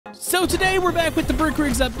So today we're back with the Brick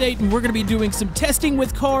Rigs update, and we're going to be doing some testing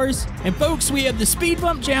with cars. And folks, we have the speed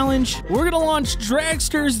bump challenge. We're going to launch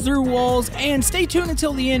dragsters through walls, and stay tuned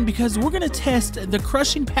until the end because we're going to test the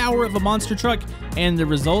crushing power of a monster truck, and the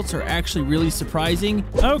results are actually really surprising.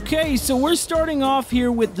 Okay, so we're starting off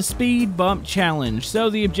here with the speed bump challenge. So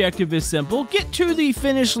the objective is simple: get to the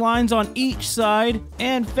finish lines on each side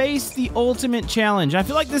and face the ultimate challenge. I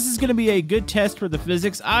feel like this is going to be a good test for the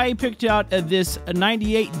physics. I picked out this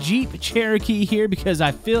 98 Jeep Cherokee here because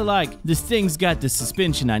I feel like this thing's got the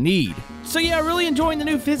suspension I need. So yeah, really enjoying the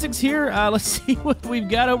new physics here. Let's see what we've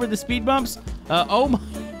got over the speed bumps. Oh my,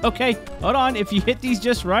 okay, hold on. If you hit these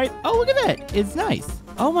just right, oh, look at that. It's nice.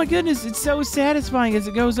 Oh my goodness, it's so satisfying as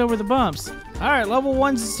it goes over the bumps. All right, level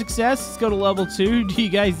 1's a success. Let's go to level 2. Do you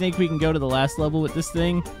guys think we can go to the last level with this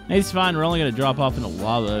thing? It's fine, we're only gonna drop off into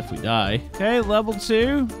lava if we die. Okay, level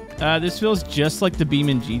 2. This feels just like the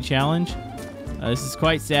Beam & G challenge. This is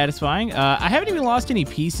quite satisfying. I haven't even lost any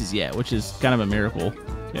pieces yet, which is kind of a miracle.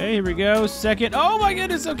 Okay, here we go. Second. Oh my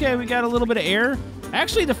goodness. Okay, we got a little bit of air.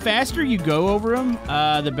 Actually, the faster you go over them,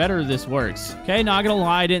 the better this works. Okay, not gonna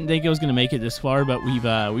lie, I didn't think I was gonna make it this far, but we've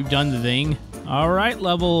done the thing. All right,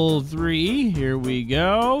 level 3. Here we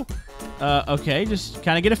go. Okay, just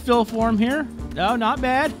kind of get a feel for him here. Oh, not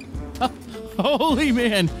bad. Holy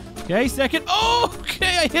man. Okay, second. Oh,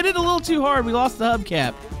 okay, I hit it a little too hard. We lost the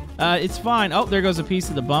hubcap. It's fine. Oh, there goes a piece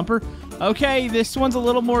of the bumper. Okay, this one's a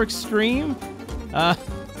little more extreme.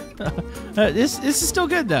 This is still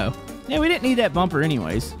good though. Yeah, we didn't need that bumper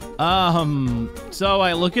anyways. So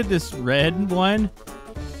I look at this red one.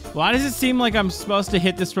 Why does it seem like I'm supposed to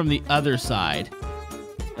hit this from the other side?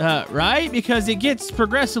 Right? Because it gets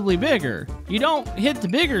progressively bigger. You don't hit the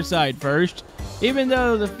bigger side first, even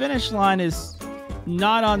though the finish line is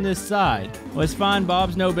not on this side. Well, it's fine.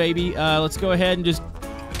 Bob's no baby. Let's go ahead and just...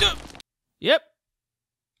 Yep.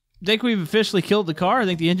 Think we've officially killed the car. I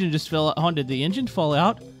think the engine just fell out. Did the engine fall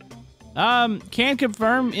out? Can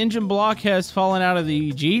confirm engine block has fallen out of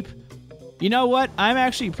the Jeep. You know what? I'm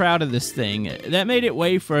actually proud of this thing. That made it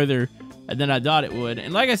way further than I thought it would.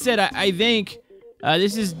 And like I said, I think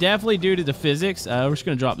this is definitely due to the physics. We're just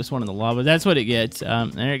going to drop this one in the lava. That's what it gets.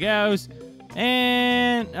 There it goes.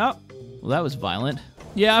 And, oh, well, that was violent.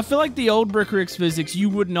 Yeah, I feel like the old Brick Rigs physics, you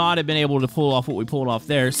would not have been able to pull off what we pulled off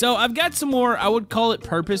there. So I've got some more, I would call it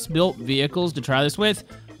purpose-built vehicles to try this with.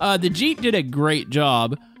 The Jeep did a great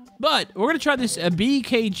job, but we're going to try this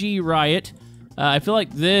BKG Riot. I feel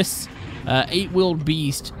like this 8-wheeled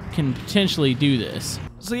beast can potentially do this.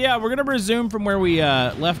 So yeah, we're going to resume from where we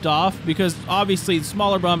left off because obviously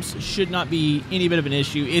smaller bumps should not be any bit of an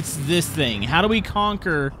issue. It's this thing. How do we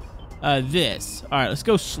conquer this? All right, let's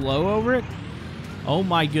go slow over it. Oh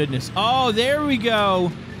my goodness. Oh, there we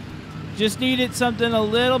go. Just needed something a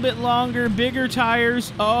little bit longer, bigger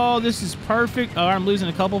tires. Oh, this is perfect. Oh, I'm losing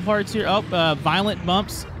a couple parts here. Oh, violent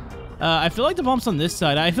bumps. I feel like the bumps on this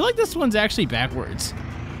side, I feel like this one's actually backwards.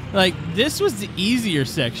 Like, this was the easier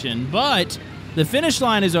section, but the finish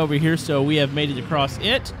line is over here, so we have made it across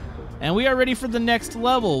it. And we are ready for the next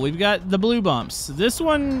level. We've got the blue bumps. This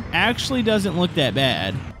one actually doesn't look that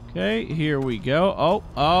bad. Okay, here we go.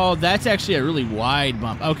 Oh, that's actually a really wide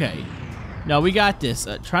bump. Okay. No, we got this.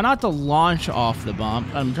 Try not to launch off the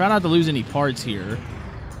bump. Try not to lose any parts here.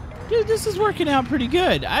 Dude, this is working out pretty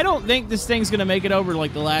good. I don't think this thing's going to make it over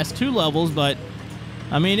like the last 2 levels, but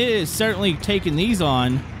I mean, it is certainly taking these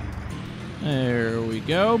on. There we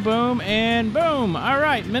go. Boom and boom. All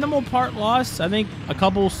right, minimal part loss. I think a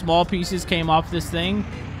couple small pieces came off this thing,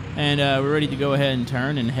 and we're ready to go ahead and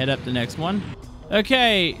turn and head up the next one.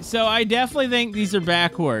 Okay, so I definitely think these are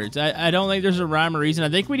backwards. I don't think there's a rhyme or reason. I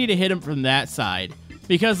think we need to hit them from that side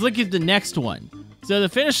because look at the next one. So the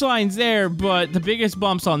finish line's there, but the biggest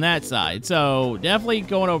bump's on that side. So definitely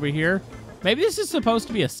going over here. Maybe this is supposed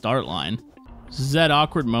to be a start line. This is that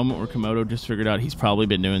awkward moment where Camodo just figured out he's probably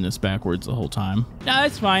been doing this backwards the whole time. No,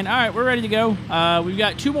 that's fine. All right, we're ready to go. We've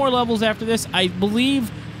got 2 more levels after this. I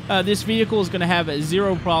believe this vehicle is going to have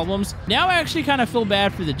 0 problems. Now I actually kind of feel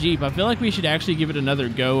bad for the Jeep. I feel like we should actually give it another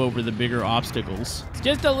go over the bigger obstacles. It's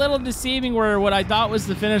just a little deceiving where what I thought was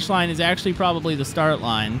the finish line is actually probably the start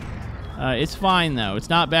line. It's fine, though. It's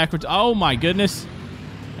not backwards. Oh, my goodness.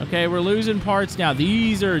 Okay, we're losing parts now.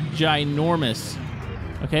 These are ginormous.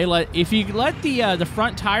 Okay, if you let the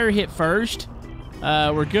front tire hit first,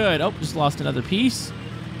 we're good. Oh, just lost another piece.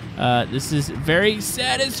 This is very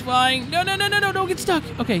satisfying. No, don't get stuck.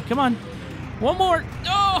 Okay, come on. One more.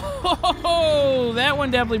 Oh, that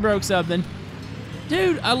one definitely broke something.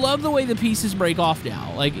 Dude, I love the way the pieces break off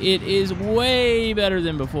now. Like, it is way better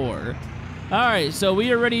than before. All right, so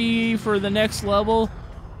we are ready for the next level.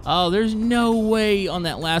 Oh, there's no way on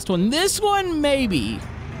that last one. This one, maybe.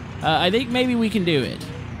 I think maybe we can do it.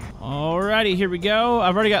 Alrighty, here we go.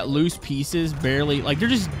 I've already got loose pieces, barely. Like, they're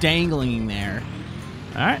just dangling there.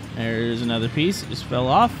 All right, there's another piece. It just fell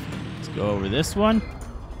off. Let's go over this one.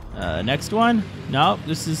 Next one. Nope,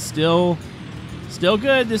 this is still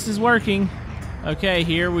good. This is working. Okay,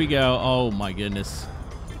 here we go. Oh, my goodness.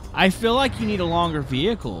 I feel like you need a longer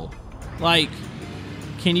vehicle. Like,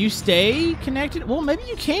 can you stay connected? Well, maybe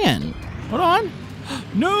you can. Hold on.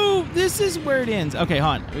 No, this is where it ends. Okay,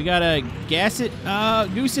 hold on. We gotta gas it,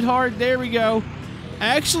 goose it hard. There we go.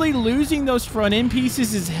 Actually, losing those front end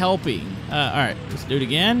pieces is helping. All right, let's do it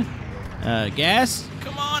again. Gas.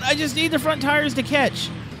 Come on, I just need the front tires to catch.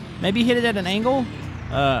 Maybe hit it at an angle.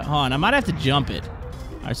 Hold on, I might have to jump it.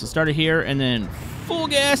 All right, so start it here and then full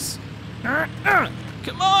gas.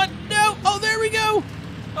 Come on, no. Oh, there we go.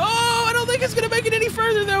 Oh, I don't think it's going to make it any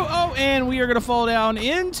further, though. Oh, and we are going to fall down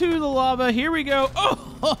into the lava. Here we go.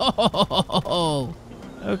 Oh,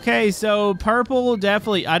 okay, so purple,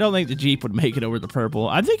 definitely. I don't think the Jeep would make it over the purple.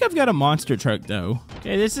 I think I've got a monster truck, though.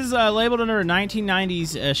 Okay, this is labeled under a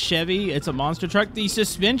 1990s Chevy. It's a monster truck. The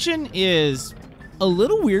suspension is a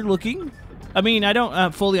little weird looking. I mean, I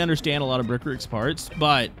don't fully understand a lot of Brickworks parts,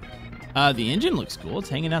 but the engine looks cool. It's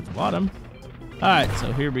hanging out the bottom. All right,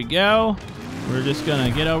 so here we go. We're just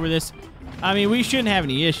gonna get over this. I mean, we shouldn't have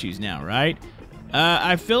any issues now, right?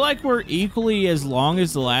 I feel like we're equally as long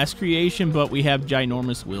as the last creation, but we have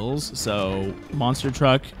ginormous wheels. So monster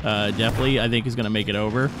truck definitely, I think, is gonna make it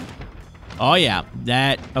over. Oh yeah,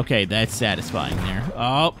 okay, that's satisfying there.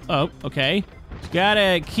 Oh, okay.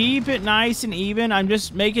 Gotta keep it nice and even. I'm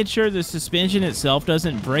just making sure the suspension itself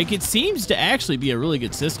doesn't break. It seems to actually be a really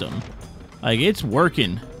good system. Like, it's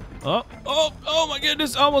working. Oh my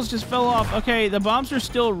goodness, almost just fell off. Okay, the bumps are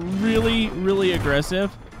still really, really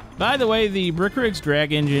aggressive. By the way, the Brickworks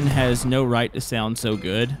drag engine has no right to sound so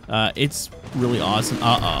good. It's really awesome.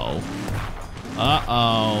 Uh-oh.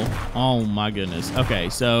 Oh my goodness. Okay,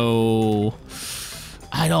 so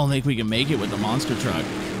I don't think we can make it with the monster truck.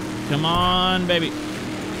 Come on, baby.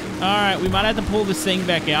 All right, we might have to pull this thing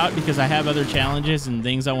back out because I have other challenges and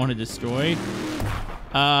things I want to destroy.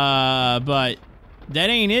 But that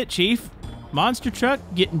ain't it, Chief. Monster truck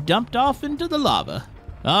getting dumped off into the lava.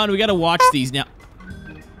 Oh, and we gotta watch these now.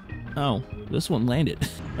 Oh, this one landed.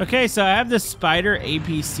 Okay, so I have the Spider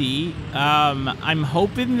APC. I'm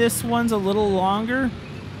hoping this one's a little longer.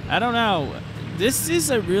 I don't know. This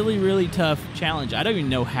is a really, really tough challenge. I don't even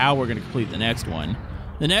know how we're gonna complete the next one.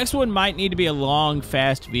 The next one might need to be a long,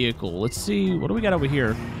 fast vehicle. Let's see, what do we got over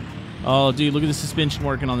here? Oh, dude, look at the suspension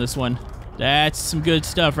working on this one. That's some good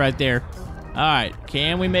stuff right there. All right,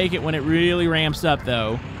 can we make it when it really ramps up,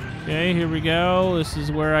 though? Okay, here we go. This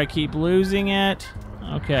is where I keep losing it.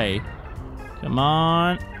 Okay, come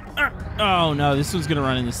on. Oh, no, this one's going to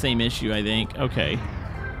run in the same issue, I think. Okay.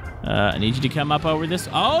 I need you to come up over this.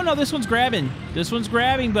 Oh, no, this one's grabbing. This one's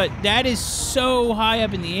grabbing, but that is so high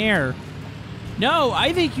up in the air. No,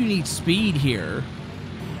 I think you need speed here.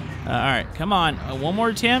 All right, come on. One more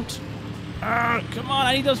attempt. Come on,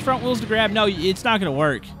 I need those front wheels to grab. No, it's not going to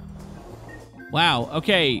work. Wow,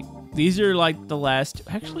 okay. These are like the last...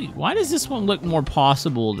 Actually, why does this one look more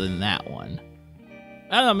possible than that one?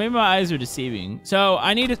 I don't know, maybe my eyes are deceiving. So,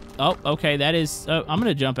 I need to... Oh, okay, that is... I'm going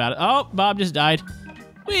to jump out. Oh, Bob just died.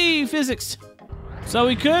 Whee, physics. So,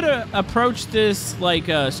 we could approach this like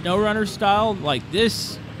SnowRunner style. Like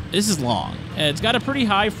this. This is long. It's got a pretty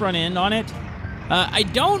high front end on it. I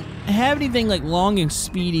don't have anything like long and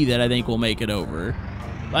speedy that I think will make it over.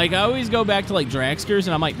 Like, I always go back to, like, dragsters,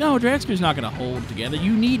 and I'm like, no, dragster's not going to hold together.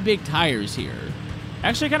 You need big tires here.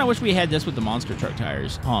 Actually, I kind of wish we had this with the monster truck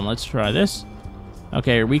tires. Hold on, let's try this.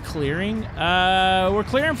 Okay, are we clearing? We're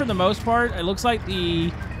clearing for the most part. It looks like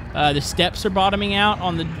the steps are bottoming out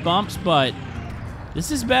on the bumps, but this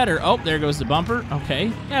is better. Oh, there goes the bumper.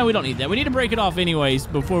 Okay. Yeah, we don't need that. We need to break it off anyways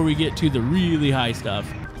before we get to the really high stuff.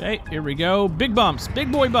 Okay, here we go. Big bumps. Big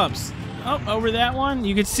boy bumps. Oh, over that one.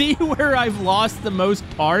 You can see where I've lost the most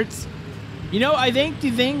parts. You know, I think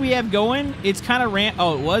the thing we have going, it's kind of ramp...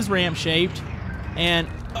 Oh, it was ramp-shaped. And,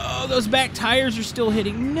 oh, those back tires are still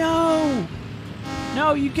hitting. No!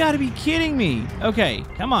 No, you gotta be kidding me. Okay,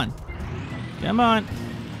 come on. Come on.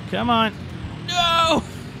 Come on. No!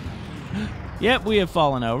 Yep, we have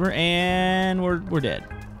fallen over, and we're dead.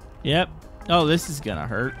 Yep. Oh, this is gonna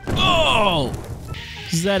hurt. Oh!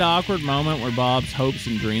 This is that awkward moment where Bob's hopes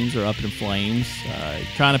and dreams are up in flames,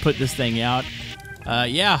 trying to put this thing out.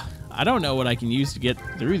 Yeah, I don't know what I can use to get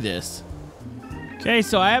through this. Okay,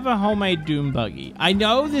 so I have a homemade Doom buggy. I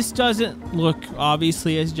know this doesn't look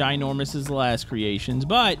obviously as ginormous as the last creations,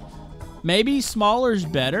 but Maybe smaller's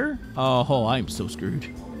better? Oh, I'm so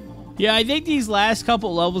screwed. Yeah, I think these last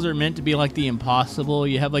couple levels are meant to be like the impossible.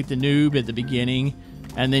 You have like the noob at the beginning,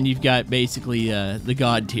 and then you've got basically the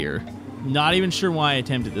god tier. Not even sure why I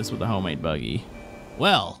attempted this with a homemade buggy.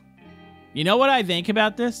 Well, you know what I think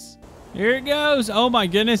about this? Here it goes. Oh my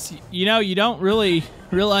goodness. You know, you don't really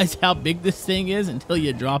realize how big this thing is until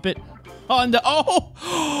you drop it on the...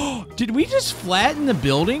 Oh! Did we just flatten the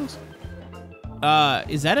buildings?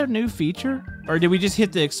 Is that a new feature? Or did we just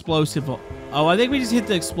hit the explosive? Oh, I think we just hit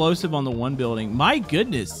the explosive on the one building. My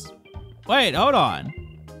goodness. Wait, hold on.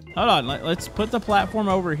 Hold on. Let's put the platform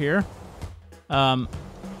over here.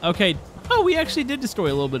 Okay. Oh, we actually did destroy a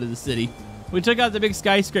little bit of the city. We took out the big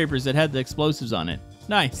skyscrapers that had the explosives on it.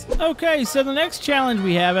 Nice. Okay, so the next challenge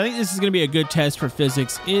we have, I think this is going to be a good test for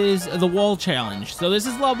physics, is the wall challenge. So this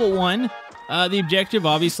is level 1. The objective,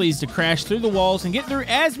 obviously, is to crash through the walls and get through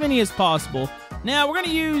as many as possible. Now, we're going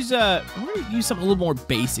to use something a little more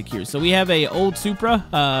basic here. So we have a old Supra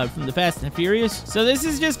from the Fast and Furious. So this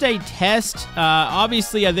is just a test.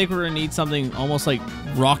 Obviously, I think we're going to need something almost like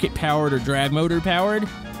rocket-powered or drag motor-powered.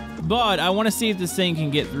 But I want to see if this thing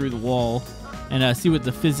can get through the wall and see what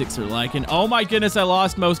the physics are like. And oh my goodness, I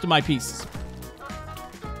lost most of my pieces.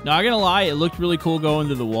 Not gonna lie, it looked really cool going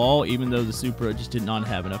through the wall, even though the Supra just did not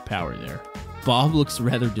have enough power there. Bob looks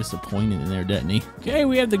rather disappointed in there, doesn't he? Okay,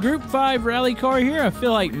 we have the Group 5 rally car here. I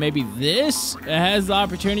feel like maybe this has the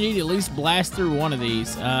opportunity to at least blast through one of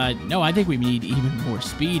these. No, I think we need even more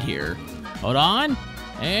speed here. Hold on.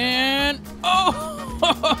 And... oh!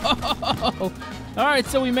 All right,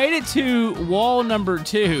 so we made it to wall number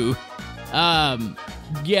 2.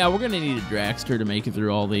 Yeah, we're gonna need a dragster to make it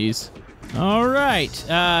through all these. All right,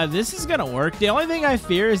 this is gonna work. The only thing I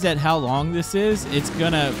fear is that how long this is, it's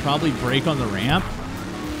gonna probably break on the ramp,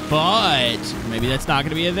 but maybe that's not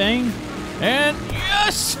gonna be a thing. And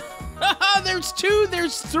yes, there's 2,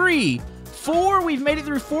 there's 3, 4, we've made it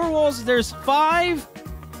through 4 walls, there's 5.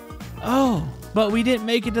 Oh, but we didn't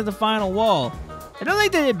make it to the final wall. I don't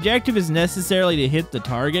think the objective is necessarily to hit the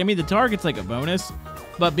target. I mean, the target's like a bonus,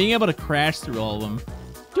 but being able to crash through all of them.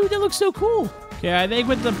 Dude, that looks so cool. Okay, I think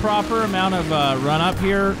with the proper amount of run up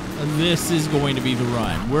here, this is going to be the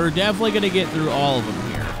run. We're definitely going to get through all of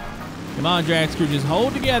them here. Come on, Dragster, just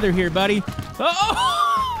hold together here, buddy.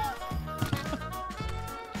 Oh!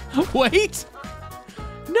 Wait.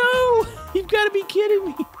 No, you've got to be kidding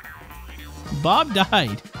me. Bob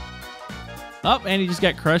died. Oh, and he just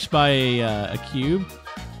got crushed by a cube.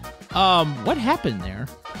 What happened there?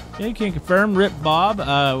 Okay, can confirm. Rip Bob.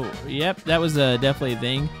 Yep, that was definitely a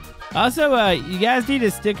thing. Also, you guys need to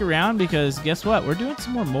stick around because guess what? We're doing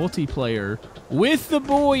some more multiplayer with the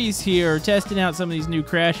boys here, testing out some of these new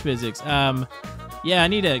crash physics. Yeah, I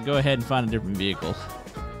need to go ahead and find a different vehicle.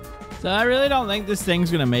 So I really don't think this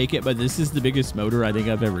thing's gonna make it, but this is the biggest motor I think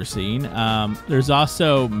I've ever seen. There's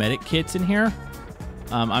also medic kits in here.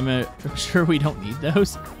 I'm sure we don't need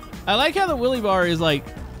those. I like how the wheelie bar is like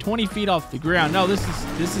 20 feet off the ground. No, this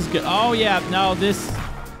is good. Oh yeah, no,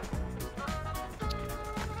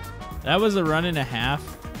 that was a run and a half.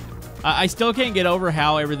 I still can't get over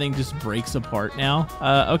how everything just breaks apart now.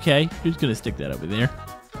 Okay, who's gonna stick that over there?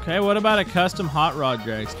 Okay, what about a custom hot rod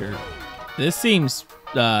dragster? This seems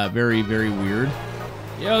very, very weird.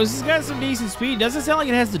 Yo, this has got some decent speed. Doesn't sound like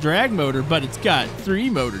it has the drag motor, but it's got 3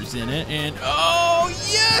 motors in it. And oh,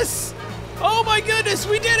 yes! Oh my goodness,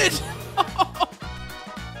 we did it!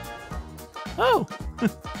 Oh.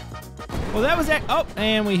 Well, that was that. Oh,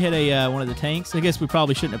 and we hit a one of the tanks. I guess we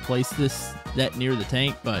probably shouldn't have placed that near the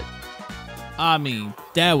tank, but I mean,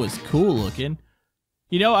 that was cool looking.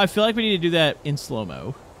 You know, I feel like we need to do that in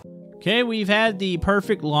slow-mo. Okay, we've had the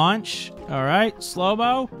perfect launch. All right,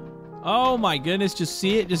 slow-mo. Oh my goodness, just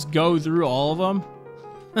see it just go through all of them.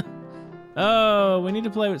 Oh, we need to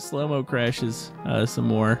play with slow-mo crashes some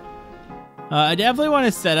more. I definitely want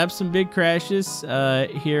to set up some big crashes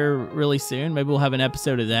here really soon. Maybe we'll have an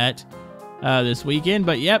episode of that this weekend.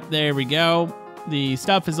 But yep, there we go. The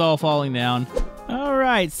stuff is all falling down. All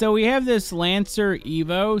right, so we have this Lancer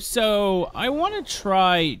Evo. So I want to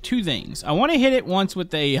try 2 things. I want to hit it once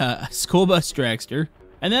with a school bus dragster.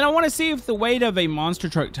 And then I want to see if the weight of a monster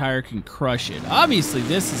truck tire can crush it. Obviously,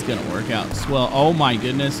 this is going to work out swell. Oh my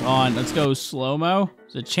goodness. Let's go slow-mo.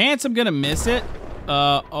 There's a chance I'm going to miss it.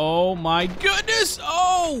 Oh my goodness.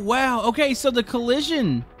 Oh, wow. Okay, so the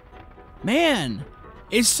collision, man,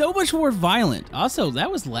 is so much more violent. Also,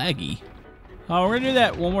 that was laggy. Oh, we're going to do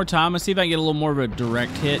that one more time. Let's see if I can get a little more of a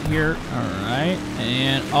direct hit here. All right.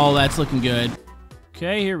 And, oh, that's looking good.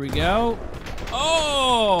 Okay, here we go.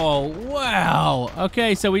 Oh, wow.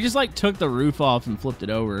 Okay, so we just like took the roof off and flipped it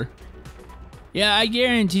over. Yeah, I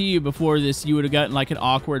guarantee you before this, you would have gotten like an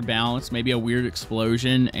awkward bounce, maybe a weird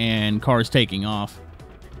explosion, and cars taking off.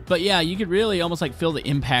 But yeah, you could really almost like feel the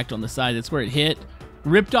impact on the side. That's where it hit.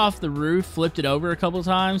 Ripped off the roof, flipped it over a couple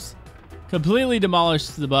times. Completely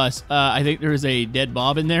demolished the bus. I think there is a dead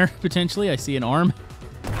Bob in there, potentially. I see an arm.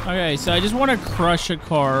 Okay, so I just want to crush a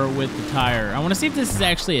car with the tire. I want to see if this is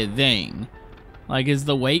actually a thing. Like, is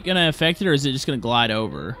the weight going to affect it, or is it just going to glide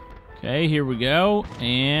over? Okay, here we go.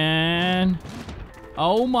 And...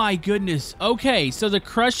 oh my goodness. Okay, so the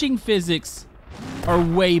crushing physics are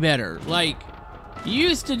way better. Like, you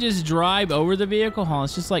used to just drive over the vehicle. Hold on,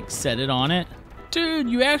 let's just, like, set it on it. Dude,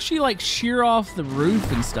 you actually, like, shear off the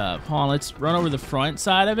roof and stuff. Hold on, let's run over the front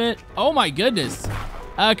side of it. Oh, my goodness.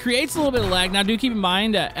 Creates a little bit of lag. Now, do keep in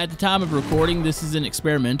mind, at the time of recording, this is an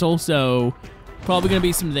experimental, so probably going to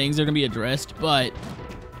be some things that are going to be addressed. But,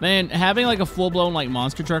 man, having, like, a full-blown, like,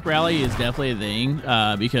 monster truck rally is definitely a thing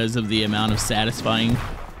because of the amount of satisfying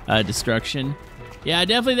destruction. Yeah, I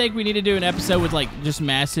definitely think we need to do an episode with, like, just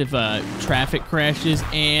massive traffic crashes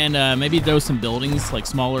and maybe throw some buildings, like,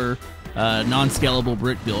 smaller... non-scalable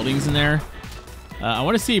brick buildings in there. I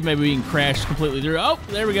want to see if maybe we can crash completely through. Oh,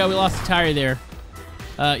 there we go. We lost a tire there.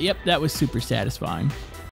 Yep, that was super satisfying.